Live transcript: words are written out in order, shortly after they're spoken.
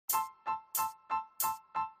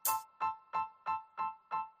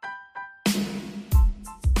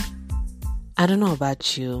I don't know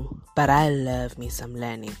about you, but I love me some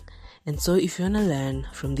learning. And so, if you want to learn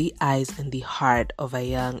from the eyes and the heart of a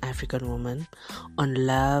young African woman on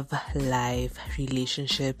love, life,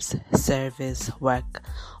 relationships, service, work,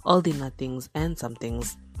 all the nothings and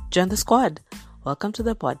somethings, join the squad. Welcome to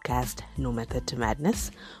the podcast, No Method to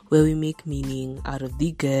Madness, where we make meaning out of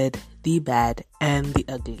the good, the bad, and the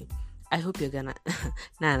ugly. I hope you're gonna,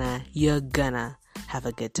 you're gonna have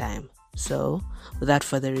a good time. So, without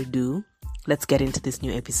further ado, let's get into this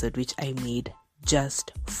new episode, which I made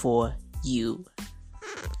just for you.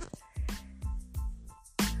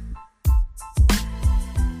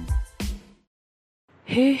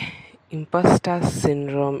 Hey, imposter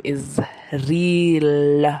syndrome is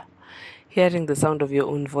real. Hearing the sound of your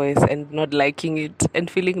own voice and not liking it and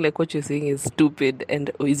feeling like what you're saying is stupid and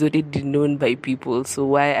is already known by people. So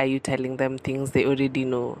why are you telling them things they already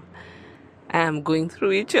know? I am going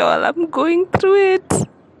through it, y'all. I'm going through it.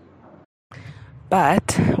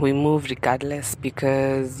 But we move regardless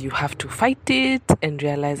because you have to fight it and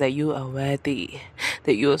realize that you are worthy,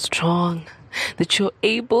 that you're strong, that you're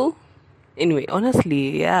able. Anyway,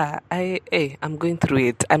 honestly, I'm going through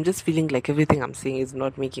it. I'm just feeling like everything I'm saying is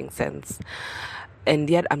not making sense. And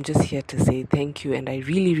yet I'm just here to say thank you, and I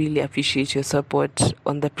really, really appreciate your support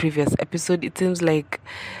on the previous episode. It seems like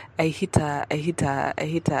I hit a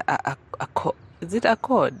chord. Is it a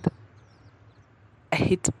chord?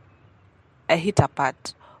 I hit a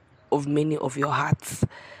part of many of your hearts.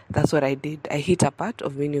 That's what I did. I hit a part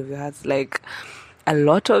of many of your hearts. Like, a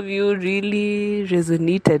lot of you really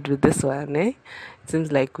resonated with this one, eh? It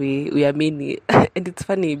seems like we are many. And it's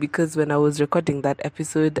funny because when I was recording that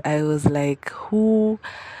episode, I was like, who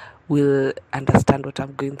will understand what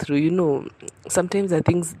I'm going through? You know, sometimes there are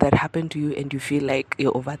things that happen to you and you feel like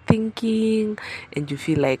you're overthinking and you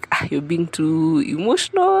feel like you're being too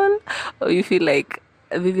emotional, or you feel like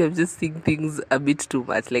maybe I'm just seeing things a bit too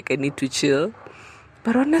much, like I need to chill.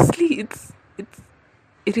 But honestly,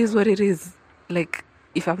 it is what it is. Like,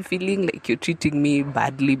 if I'm feeling like you're treating me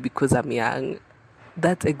badly because I'm young,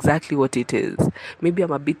 that's exactly what it is. Maybe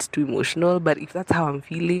I'm a bit too emotional, but if that's how I'm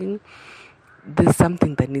feeling, there's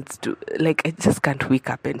something that needs to, like, I just can't wake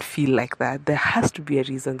up and feel like that. There has to be a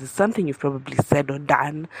reason. There's something you've probably said or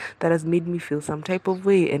done that has made me feel some type of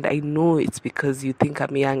way, and I know it's because you think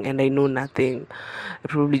I'm young and I know nothing. I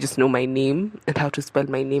probably just know my name and how to spell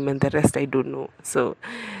my name, and the rest I don't know. So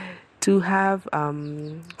to have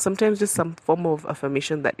sometimes just some form of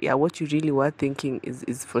affirmation that what you really were thinking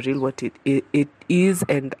is for real what it is,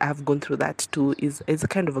 and I've gone through that too, is a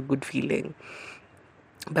kind of a good feeling.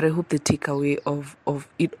 But I hope the takeaway of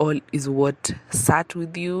it all is what sat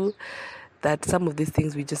with you, that some of these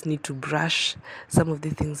things we just need to brush, some of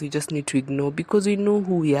the things we just need to ignore, because we know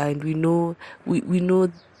who we are, and we know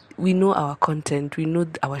our content, we know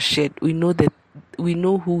our shit, we know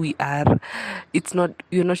who we are.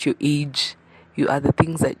 You're not your age. You are the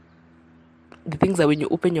things that when you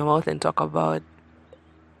open your mouth and talk about,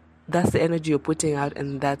 that's the energy you're putting out,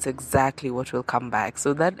 and that's exactly what will come back.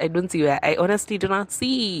 So that I honestly do not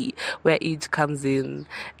see where age comes in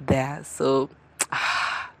there. So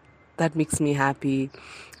that makes me happy,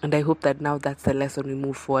 and I hope that now that's the lesson we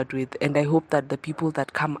move forward with. And I hope that the people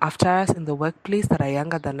that come after us in the workplace that are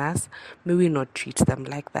younger than us, may we not treat them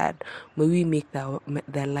like that. May we make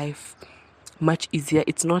their life much easier.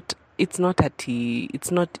 It's not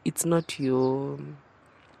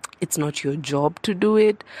your job to do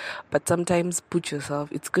it, but sometimes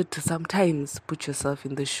it's good to sometimes put yourself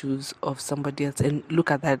in the shoes of somebody else and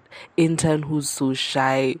look at that intern who's so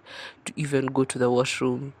shy to even go to the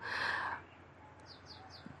washroom.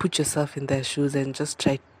 Put yourself in their shoes and just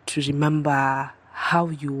try to remember how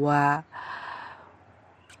you were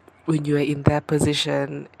when you were in their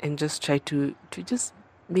position, and just try to just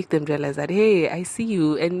make them realize that, hey, I see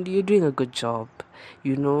you and you're doing a good job.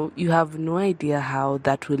 You know, you have no idea how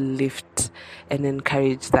that will lift and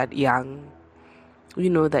encourage that young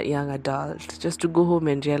adult just to go home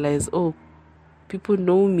and realize, oh, people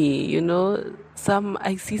know me.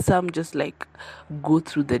 I see some just like go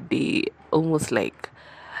through the day almost like,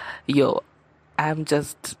 yo, I'm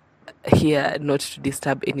just here not to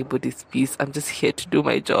disturb anybody's peace. I'm just here to do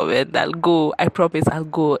my job, and I'll go. I promise I'll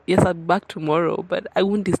go. Yes, I'll be back tomorrow, but I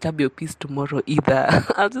won't disturb your peace tomorrow either.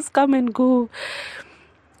 I'll just come and go.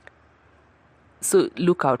 So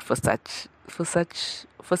look out for such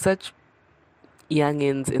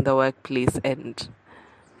youngins in the workplace, and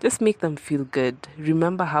just make them feel good.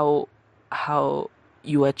 Remember how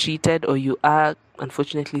you are treated, or you are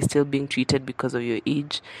unfortunately still being treated because of your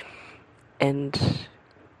age, and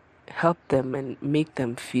help them and make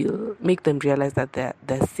them realize that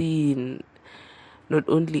they're seen not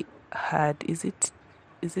only heard. Is it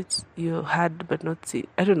you heard but not seen?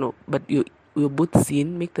 I don't know, but you're both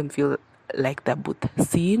seen. Make them feel like they're both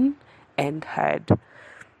seen and heard.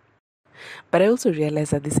 But I also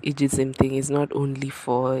realized that this ageism thing is not only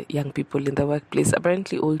for young people in the workplace.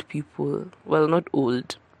 Apparently, old people, well, not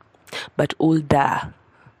old, but older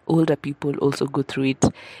people also go through it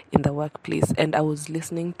in the workplace. And I was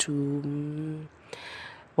listening to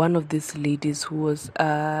one of these ladies who was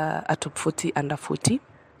a top 40 under 40,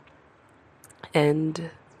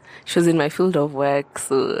 and she was in my field of work,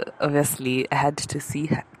 so obviously I had to see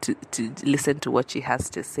her, to listen to what she has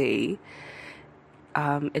to say.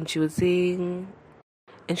 And she was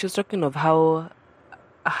talking of how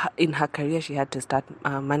in her career she had to start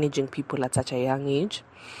managing people at such a young age,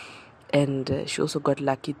 and she also got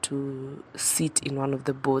lucky to sit in one of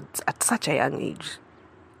the boards at such a young age.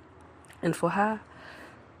 And for her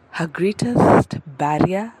greatest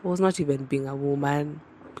barrier was not even being a woman,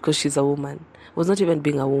 because she's a woman. Was not even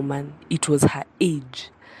being a woman. It was her age.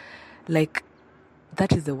 Like,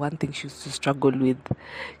 that is the one thing she used to struggle with.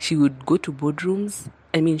 She would go to boardrooms.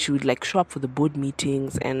 I mean, she would like show up for the board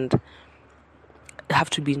meetings and have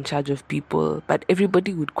to be in charge of people, but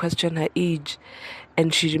everybody would question her age.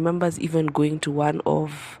 And she remembers even going to one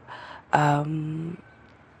of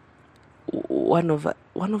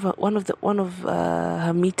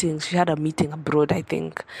her meetings. She had a meeting abroad, I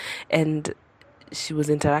think, and she was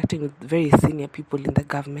interacting with very senior people in the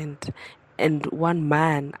government. And one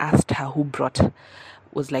man asked her who brought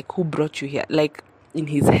you here? Like, in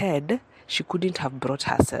his head, she couldn't have brought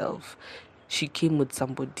herself. She came with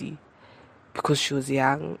somebody because she was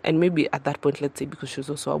young, and maybe at that point, let's say, because she was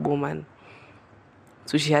also a woman.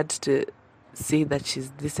 So she had to say that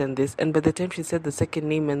she's this and this. And by the time she said the second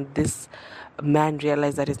name and this man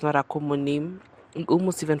realized that it's not a common name, he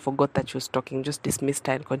almost even forgot that she was talking, just dismissed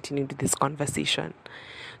her and continued this conversation.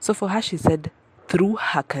 So for her, she said, through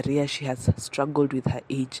her career, she has struggled with her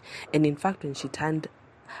age. And in fact, when she got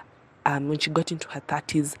into her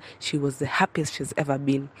 30s, she was the happiest she's ever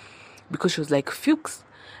been, because she was like, Fuchs,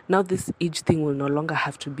 now this age thing will no longer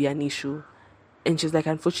have to be an issue. And she's like,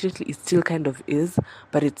 unfortunately, it still kind of is,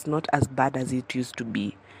 but it's not as bad as it used to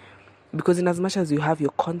be. Because in as much as you have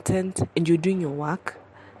your content and you're doing your work,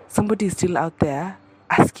 somebody is still out there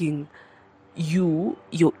asking you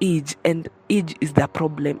your age, and age is their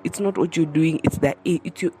problem. It's not what you're doing, it's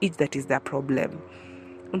your age that is their problem.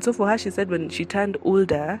 And so for her, she said when she turned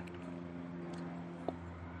older,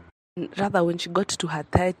 rather when she got to her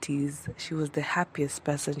 30s, she was the happiest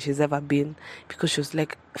person she's ever been, because she was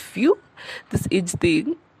like, phew, this age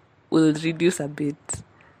thing will reduce a bit.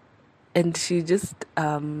 And she just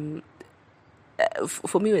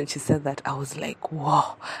for me, when she said that, I was like,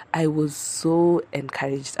 wow, I was so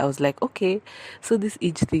encouraged. I was like, okay, so this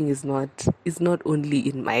age thing is not only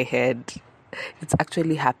in my head. It's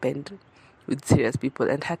actually happened with serious people.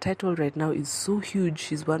 And her title right now is so huge.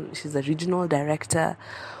 She's a regional director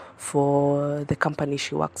for the company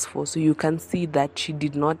she works for. So you can see that she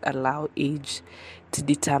did not allow age to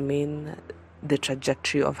determine the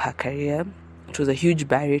trajectory of her career. It was a huge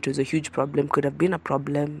barrier. It was a huge problem. Could have been a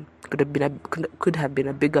problem. Could have been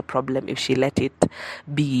a bigger problem if she let it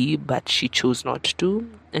be, but she chose not to,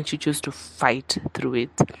 and she chose to fight through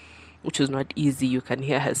it, which was not easy. You can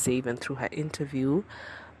hear her say even through her interview,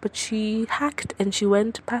 but she hacked and she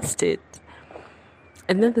went past it.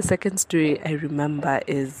 And then the second story I remember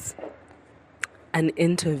is an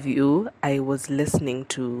interview I was listening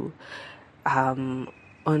to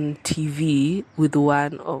on TV with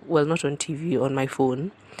one of, well, not on TV, on my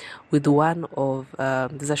phone, with one of,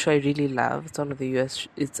 there's a show I really love. It's one of the US,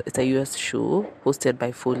 it's a US show hosted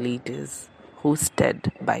by four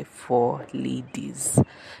ladies.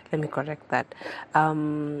 Let me correct that.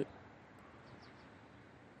 And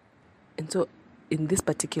so in this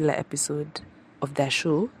particular episode of their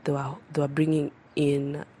show, they were bringing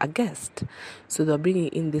in a guest. So they were bringing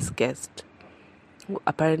in this guest who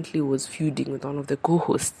apparently was feuding with one of the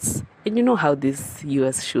co-hosts. And you know how these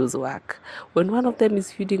US shows work. When one of them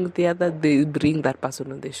is feuding with the other, they bring that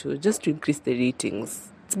person on the show just to increase the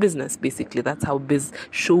ratings. It's business, basically. That's how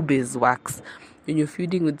showbiz works. When you're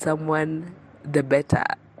feuding with someone, the better.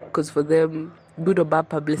 Because for them, good or bad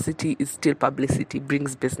publicity is still publicity,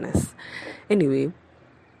 brings business. Anyway,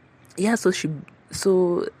 yeah, so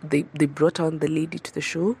they brought on the lady to the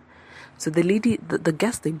show. So the lady, the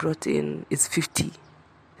guest they brought in is 50.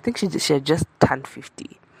 I think she had just turned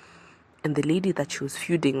 50. And the lady that she was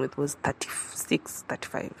feuding with was 36,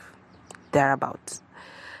 35, thereabouts.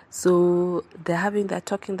 So they're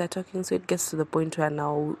talking. So it gets to the point where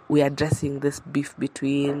now we're addressing this beef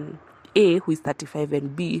between A, who is 35,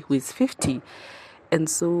 and B, who is 50. And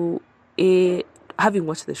so Having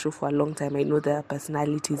watched the show for a long time, I know their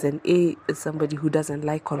personalities, and A is somebody who doesn't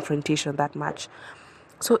like confrontation that much.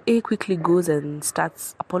 So A quickly goes and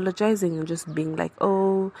starts apologizing and just being like,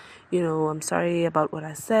 oh, I'm sorry about what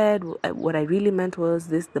I said. What I really meant was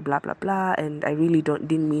this, the blah, blah, blah. And I really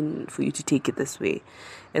didn't mean for you to take it this way.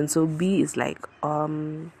 And so B is like,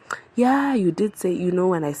 yeah, you did say,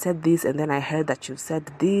 when I said this and then I heard that you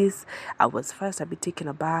said this, I was first a bit taken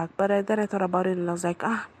aback. But then I thought about it and I was like,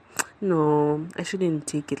 no, I shouldn't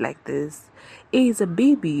take it like this. A is a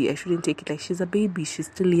baby. I shouldn't take it like she's a baby. She's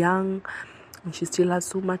still young. And she still has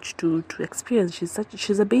so much to experience.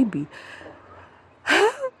 She's a baby.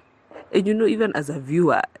 And even as a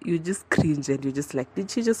viewer, you just cringe and you're just like,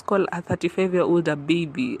 did she just call a 35-year-old a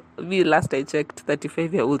baby? Last I checked,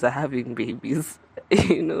 35-year-olds are having babies.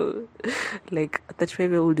 Like a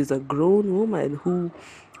 35-year-old is a grown woman who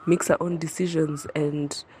makes her own decisions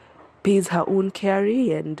and pays her own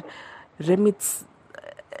carry and remits,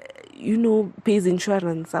 pays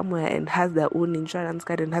insurance somewhere and has their own insurance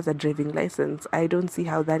card and has a driving license. I don't see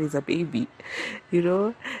how that is a baby,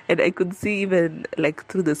 And I could see even like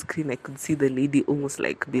through the screen, I could see the lady almost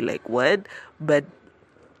like be like, what? But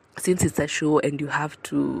since it's a show and you have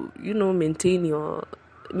to,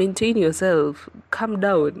 maintain yourself, calm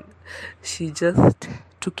down. She just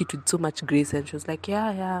took it with so much grace and she was like,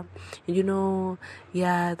 yeah,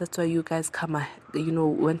 that's why you guys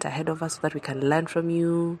went ahead of us so that we can learn from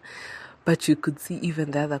you. But you could see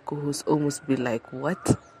even the other co-hosts almost be like,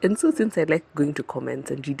 what? And so since I like going to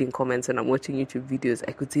comments and reading comments when I'm watching YouTube videos,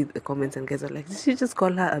 I could see the comments and guys are like, did she just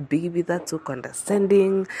call her a baby? That's so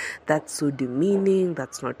condescending. That's so demeaning.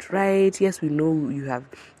 That's not right. Yes, we know you have,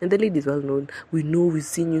 and the lady is well known. We know we've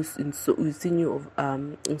seen you in so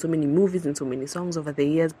many movies and so many songs over the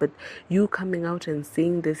years, but you coming out and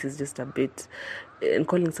saying this is just a bit, and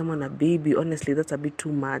calling someone a baby, honestly, that's a bit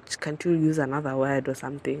too much. Can't you use another word or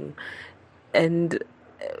something? And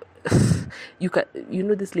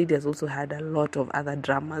this lady has also had a lot of other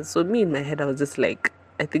dramas. So me in my head, I was just like,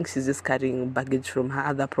 I think she's just carrying baggage from her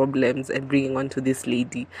other problems and bringing on to this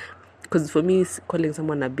lady. Because for me, calling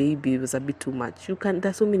someone a baby was a bit too much.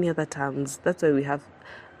 There's so many other terms. That's why we have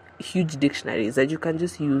huge dictionaries that you can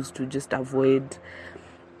just use to just avoid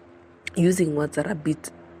using words that are a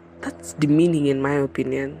bit, that's demeaning in my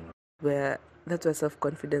opinion. That's where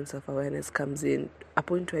self-confidence, self-awareness comes in. A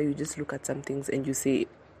point where you just look at some things and you say,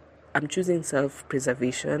 I'm choosing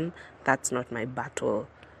self-preservation. That's not my battle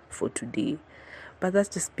for today. But that's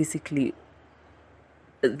just basically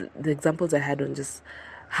the examples I had on just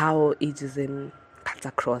how ageism cuts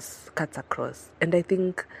across. And I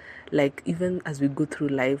think, like, even as we go through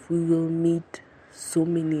life, we will meet so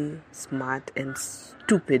many smart and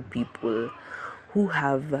stupid people who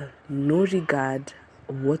have no regard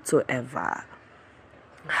whatsoever,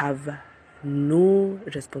 have no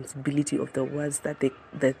responsibility of the words that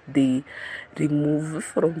they remove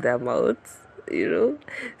from their mouths,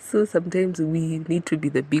 So sometimes we need to be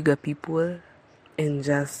the bigger people and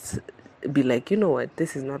just be like, you know what,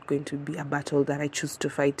 this is not going to be a battle that I choose to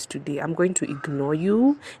fight today. I'm going to ignore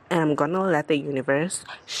you and I'm gonna let the universe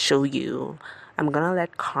show you. I'm gonna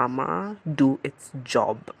let karma do its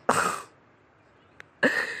job.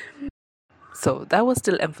 So that was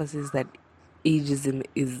still emphasis that ageism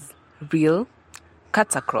is real,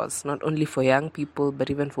 cuts across, not only for young people,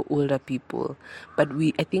 but even for older people. But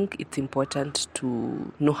I think it's important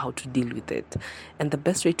to know how to deal with it. And the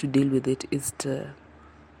best way to deal with it is to,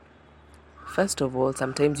 first of all,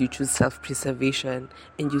 sometimes you choose self-preservation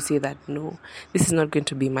and you say that, no, this is not going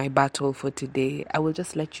to be my battle for today. I will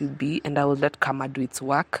just let you be and I will let karma do its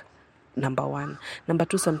work. Number one. Number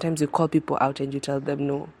two, sometimes you call people out and you tell them,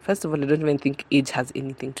 no, first of all, I don't even think age has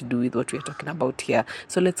anything to do with what we're talking about here.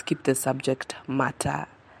 So let's keep the subject matter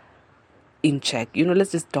in check.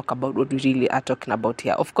 Let's just talk about what we really are talking about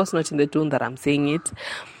here. Of course, not in the tone that I'm saying it,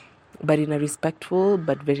 but in a respectful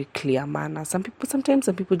but very clear manner. Sometimes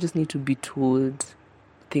some people just need to be told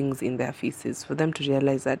things in their faces for them to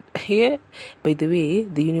realize that, hey, by the way,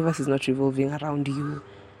 the universe is not revolving around you.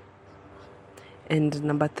 And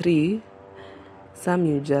number three, some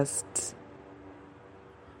you just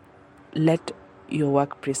let your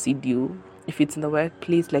work precede you. If it's in the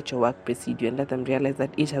workplace, let your work precede you and let them realize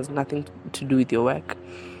that it has nothing to do with your work.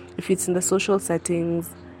 If it's in the social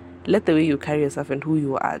settings, let the way you carry yourself and who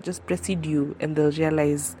you are just precede you, and they'll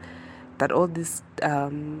realize that all these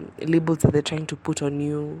labels that they're trying to put on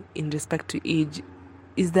you in respect to age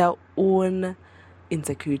is their own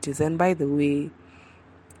insecurities. And by the way,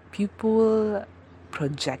 people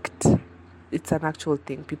project. It's an actual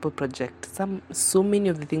thing. People project. So many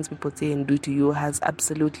of the things people say and do to you has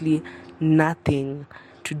absolutely nothing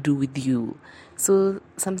to to do with you. So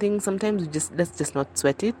sometimes let's just not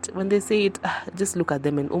sweat it. When they say it, just look at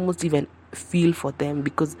them and almost even feel for them,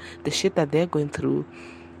 because the shit that they're going through,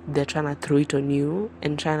 they're trying to throw it on you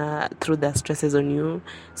and trying to throw their stresses on you.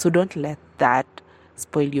 So don't let that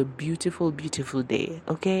spoil your beautiful, beautiful day,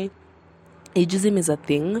 okay? Ageism is a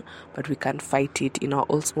thing, but we can fight it in our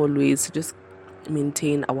all small ways to just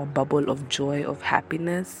maintain our bubble of joy, of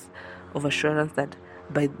happiness, of assurance that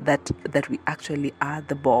that we actually are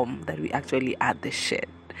the bomb, that we actually are the shit.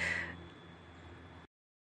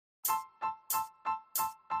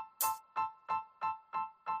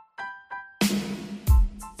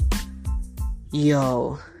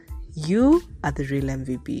 Yo, you are the real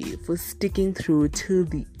MVP for sticking through till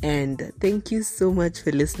the end. Thank you so much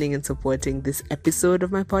for listening and supporting this episode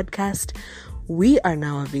of my podcast. We are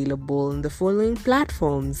now available on the following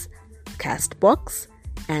platforms: Castbox,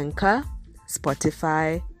 Anchor,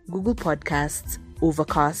 Spotify, Google Podcasts,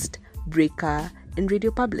 Overcast, Breaker, and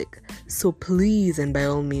Radio Public. So please and by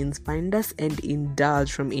all means find us and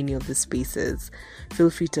indulge from any of the spaces. Feel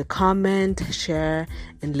free to comment, share,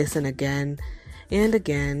 and listen again and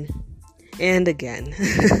again and again.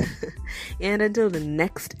 And until the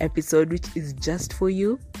next episode, which is just for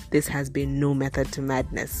you, this has been No Method to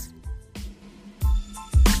Madness.